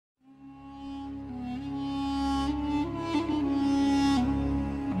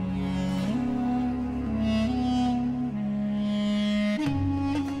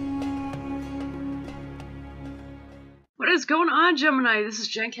is going on, Gemini? This is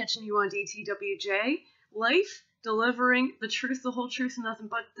Jen catching you on DTWJLife, delivering the truth, the whole truth, and nothing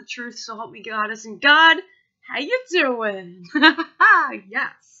but the truth. So help me Goddess. And God, how you doing?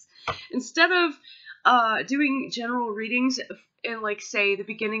 Yes. Instead of doing general readings in, like, say, the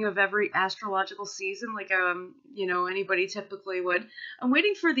beginning of every astrological season, like anybody typically would, I'm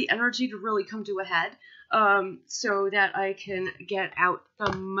waiting for the energy to really come to a head, so that I can get out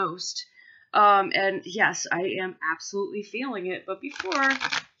the most. And yes, I am absolutely feeling it. But before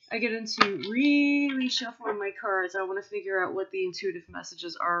I get into really shuffling my cards, I want to figure out what the intuitive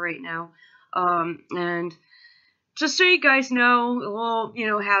messages are right now. And just so you guys know, a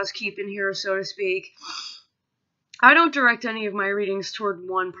little, housekeeping here, so to speak. I don't direct any of my readings toward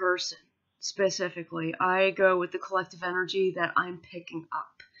one person specifically. I go with the collective energy that I'm picking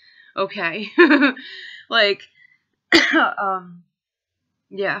up. Okay? Like,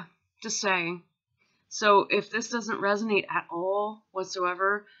 yeah. Just saying. So if this doesn't resonate at all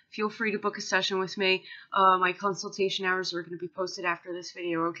whatsoever, feel free to book a session with me. My consultation hours are going to be posted after this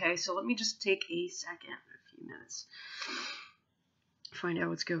video, okay? So let me just take a second, a few minutes, find out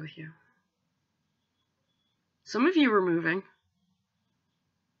what's good with you. Some of you are moving.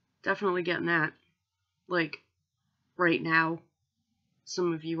 Definitely getting that. Like, right now,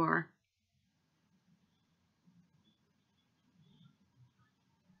 some of you are.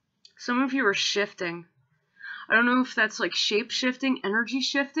 Some of you are shifting. I don't know if that's like shape-shifting, energy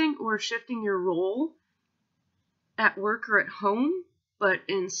shifting, or shifting your role at work or at home, but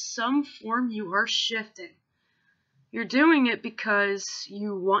in some form you are shifting. You're doing it because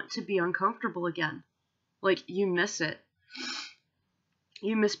you want to be uncomfortable again. Like, you miss it.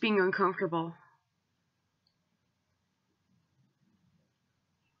 You miss being uncomfortable.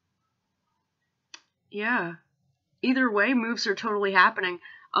 Yeah. Either way, moves are totally happening.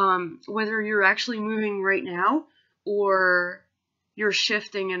 Whether you're actually moving right now or you're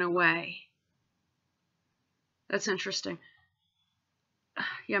shifting in a way. That's interesting.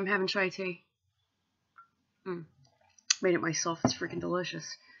 Yeah, I'm having chai tea. Made it myself. It's freaking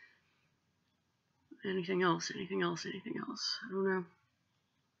delicious. Anything else? Anything else? Anything else? I don't know.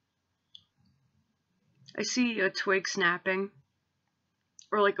 I see a twig snapping.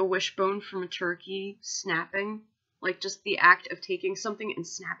 Or like a wishbone from a turkey snapping. Like just the act of taking something and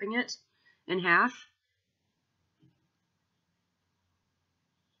snapping it in half.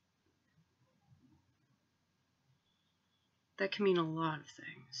 That can mean a lot of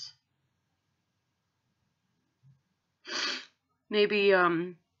things. Maybe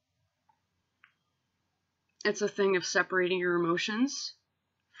it's a thing of separating your emotions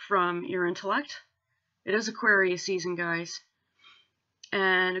from your intellect. It is Aquarius season, guys.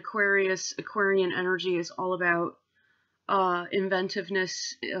 And Aquarian energy is all about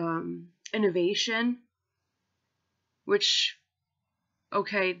inventiveness, innovation, which,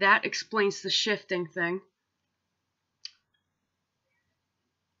 okay, that explains the shifting thing.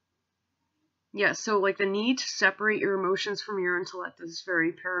 Yeah, so like the need to separate your emotions from your intellect is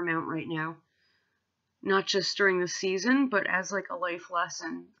very paramount right now. Not just during the season, but as like a life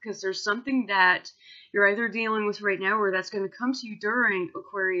lesson. Because there's something that you're either dealing with right now or that's going to come to you during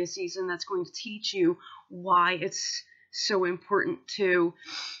Aquarius season that's going to teach you why it's so important to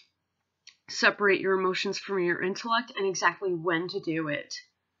separate your emotions from your intellect and exactly when to do it.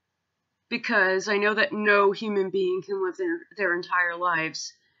 Because I know that no human being can live their entire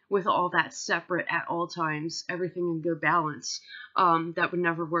lives with all that separate at all times, everything in good balance. That would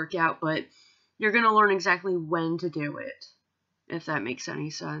never work out, but you're going to learn exactly when to do it, if that makes any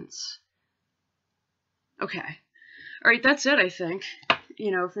sense. Okay. All right, that's it, I think.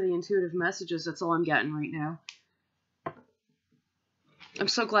 For the intuitive messages, that's all I'm getting right now. I'm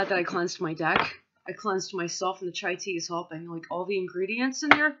so glad that I cleansed my deck. I cleansed myself, and the chai tea is helping. Like, all the ingredients in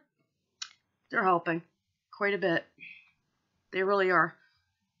there, they're helping quite a bit. They really are.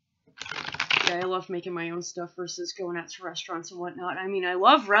 Yeah, I love making my own stuff versus going out to restaurants and whatnot. I mean, I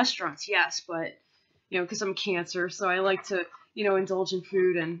love restaurants, yes, but, because I'm Cancer, so I like to, indulge in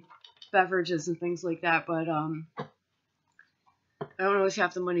food and beverages and things like that, but, I don't always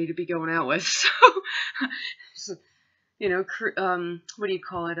have the money to be going out with, so, what do you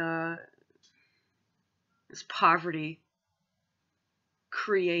call it, it's poverty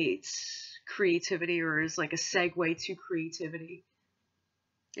creates creativity, or is like a segue to creativity,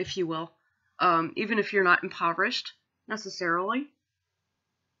 if you will. Even if you're not impoverished, necessarily.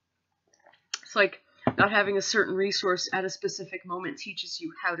 It's like not having a certain resource at a specific moment teaches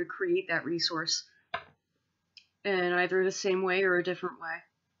you how to create that resource in either the same way or a different way.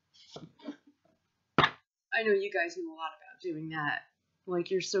 I know you guys know a lot about doing that.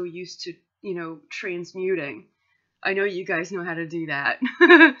 Like, you're so used to, transmuting. I know you guys know how to do that.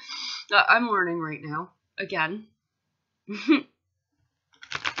 I'm learning right now, again.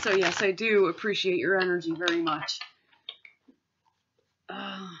 So yes, I do appreciate your energy very much.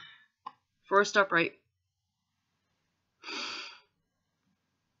 Forced upright.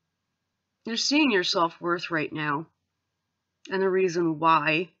 You're seeing your self-worth right now. And the reason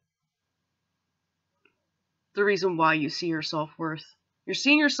why you see your self-worth. You're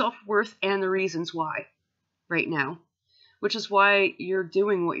seeing your self-worth and the reasons why right now. Which is why you're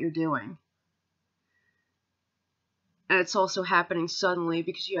doing what you're doing. And it's also happening suddenly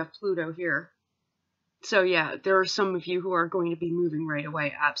because you have Pluto here. So yeah, there are some of you who are going to be moving right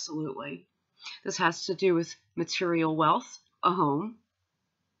away, absolutely. This has to do with material wealth, a home,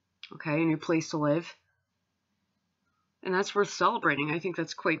 okay, a new place to live. And that's worth celebrating. I think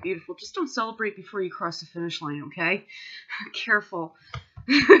that's quite beautiful. Just don't celebrate before you cross the finish line, okay? Careful.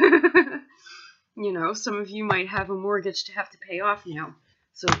 You know, some of you might have a mortgage to have to pay off now.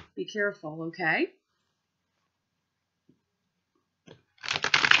 So be careful, okay?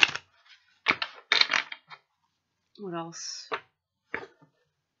 What else?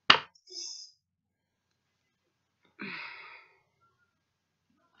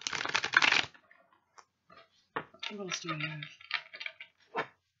 What else do we have?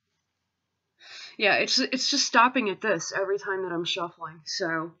 Yeah, it's just stopping at this every time that I'm shuffling.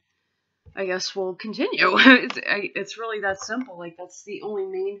 So I guess we'll continue. It's really that simple. Like, that's the only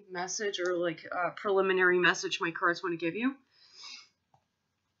main message or like preliminary message my cards want to give you.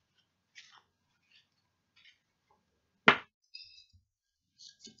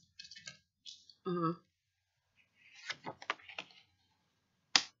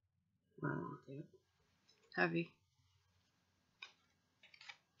 Wow, dude. Heavy.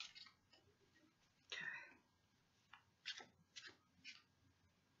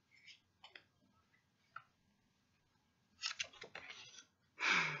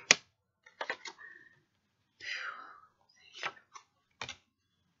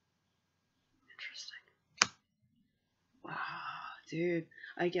 Interesting. Wow, dude.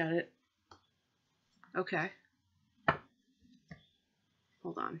 I get it. Okay.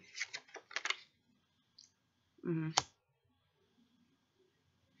 Hold on.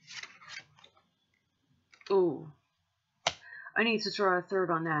 Ooh. I need to draw a third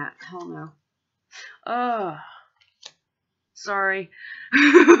on that. Hell no. Sorry.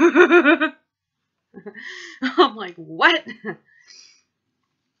 I'm like, what?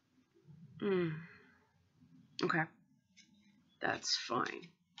 Okay. That's fine.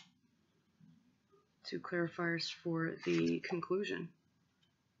 2 clarifiers for the conclusion.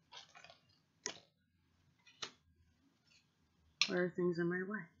 Why are things in my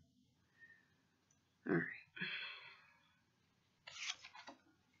way? Alright.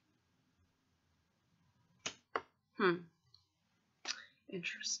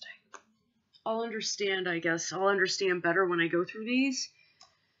 Interesting. I'll understand, I guess. I'll understand better when I go through these.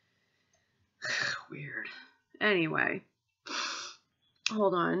 Weird. Anyway.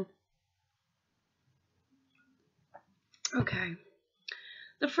 Hold on. Okay.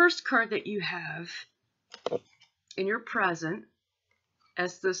 The first card that you have in your present,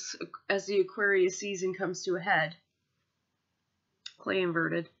 as the Aquarius season comes to a head, clay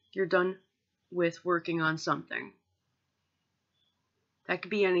inverted, you're done with working on something. That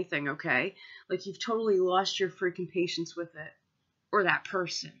could be anything, okay? Like, you've totally lost your freaking patience with it. Or that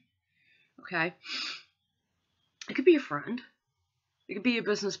person. Okay? It could be a friend. It could be a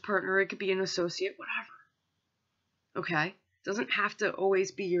business partner. It could be an associate. Whatever. Okay? It doesn't have to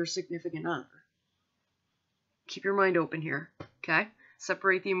always be your significant other. Keep your mind open here. Okay?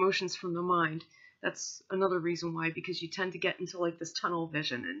 Separate the emotions from the mind. That's another reason why. Because you tend to get into, like, this tunnel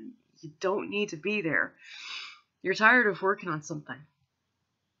vision. And you don't need to be there. You're tired of working on something.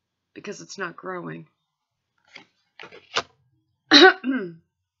 Because it's not growing.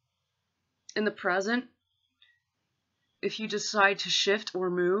 In the present, if you decide to shift or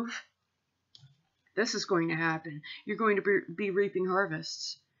move, this is going to happen. You're going to be reaping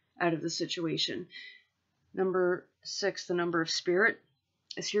harvests out of the situation. Number 6, the number of spirit,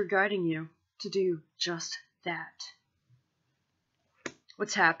 is here guiding you to do just that.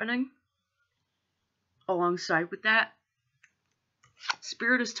 What's happening alongside with that?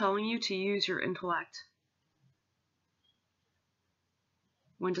 Spirit is telling you to use your intellect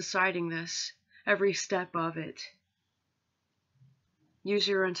when deciding this, every step of it. Use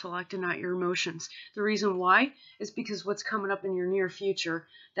your intellect and not your emotions. The reason why is because what's coming up in your near future,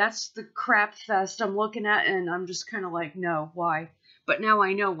 that's the crap fest I'm looking at, and I'm just kind of like, no, why? But now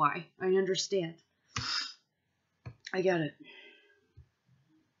I know why. I understand. I get it.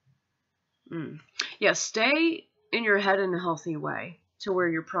 Yeah, stay in your head in a healthy way, to where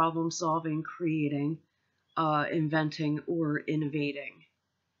you're problem solving, creating, inventing, or innovating.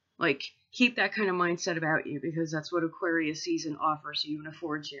 Like, keep that kind of mindset about you, because that's what Aquarius season offers you and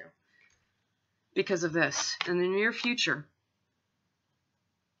affords you. Because of this. In the near future,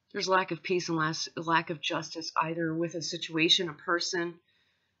 there's lack of peace and lack of justice, either with a situation, a person,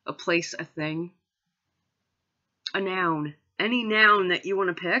 a place, a thing, a noun. Any noun that you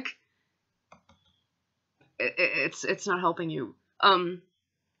want to pick, it's not helping you.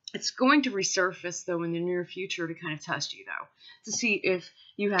 It's going to resurface, though, in the near future to kind of test you, though, to see if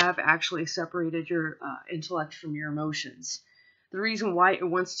you have actually separated your intellect from your emotions. The reason why it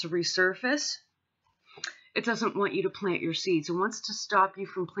wants to resurface, it doesn't want you to plant your seeds. It wants to stop you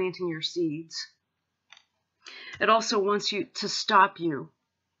from planting your seeds. It also wants you to stop you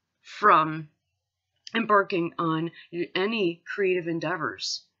from embarking on any creative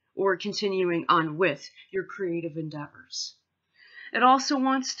endeavors or continuing on with your creative endeavors. It also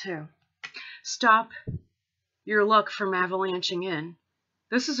wants to stop your luck from avalanching in.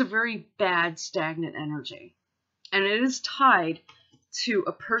 This is a very bad, stagnant energy. And it is tied to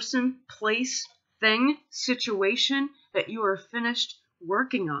a person, place, thing, situation that you are finished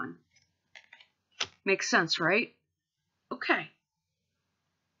working on. Makes sense, right? Okay.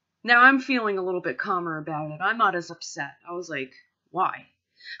 Now I'm feeling a little bit calmer about it. I'm not as upset. I was like, why?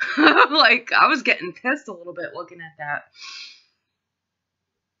 Like, I was getting pissed a little bit looking at that.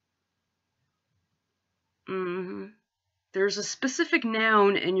 There's a specific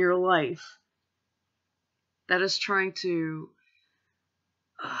noun in your life that is trying to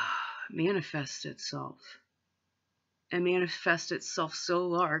manifest itself. And manifest itself so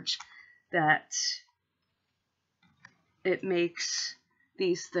large that it makes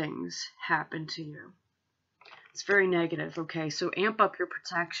these things happen to you. It's very negative, okay? So amp up your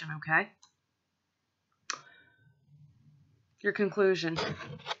protection, okay? Your conclusion.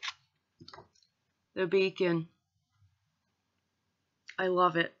 The beacon. I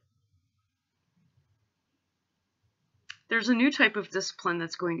love it. There's a new type of discipline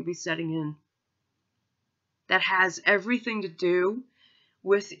that's going to be setting in that has everything to do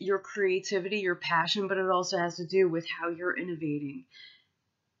with your creativity, your passion, but it also has to do with how you're innovating.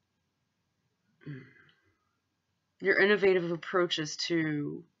 Your innovative approaches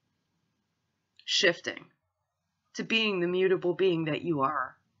to shifting, to being the mutable being that you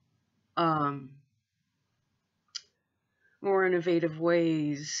are. More innovative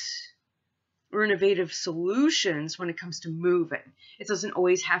ways, or innovative solutions when it comes to moving. It doesn't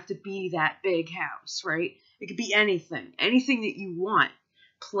always have to be that big house, right? It could be anything. Anything that you want.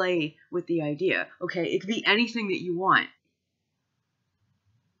 Play with the idea. Okay, it could be anything that you want.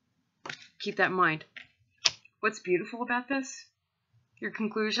 Keep that in mind. What's beautiful about this? Your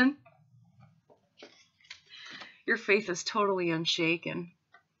conclusion? Your faith is totally unshaken.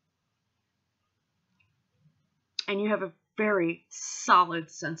 And you have a very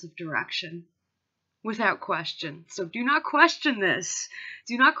solid sense of direction. Without question. So do not question this.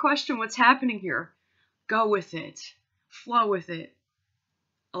 Do not question what's happening here. Go with it. Flow with it.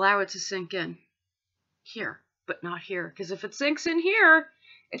 Allow it to sink in. Here, but not here. Because if it sinks in here,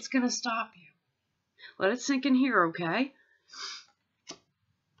 it's going to stop you. Let it sink in here, okay?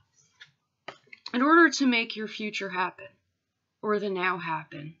 In order to make your future happen, or the now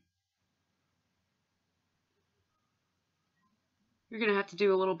happen, you're going to have to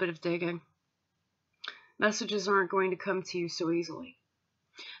do a little bit of digging. Messages aren't going to come to you so easily.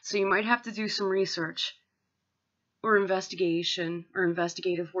 So you might have to do some research or investigation or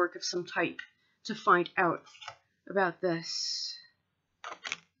investigative work of some type to find out about this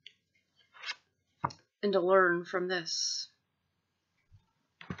and to learn from this.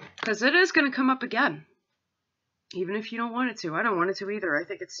 Because it is going to come up again. Even if you don't want it to. I don't want it to either. I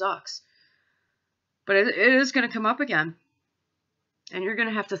think it sucks. But it is going to come up again. And you're going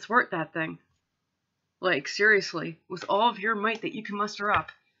to have to thwart that thing. Like, seriously. With all of your might that you can muster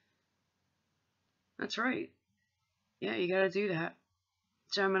up. That's right. Yeah, you got to do that.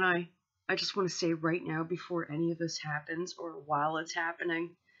 Gemini, I just want to say right now, before any of this happens, or while it's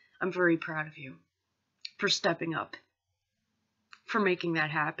happening, I'm very proud of you. For stepping up. For making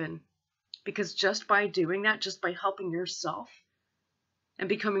that happen. Because just by doing that, just by helping yourself, and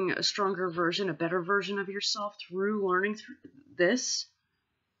becoming a stronger version, a better version of yourself through learning through this,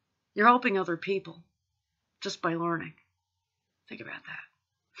 you're helping other people just by learning. Think about that.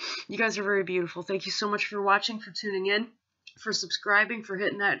 You guys are very beautiful. Thank you so much for watching, for tuning in, for subscribing, for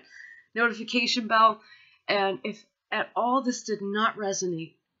hitting that notification bell. And if at all this did not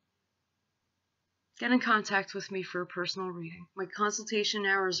resonate, get in contact with me for a personal reading. My consultation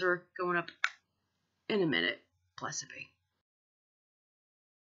hours are going up in a minute. Blessed be.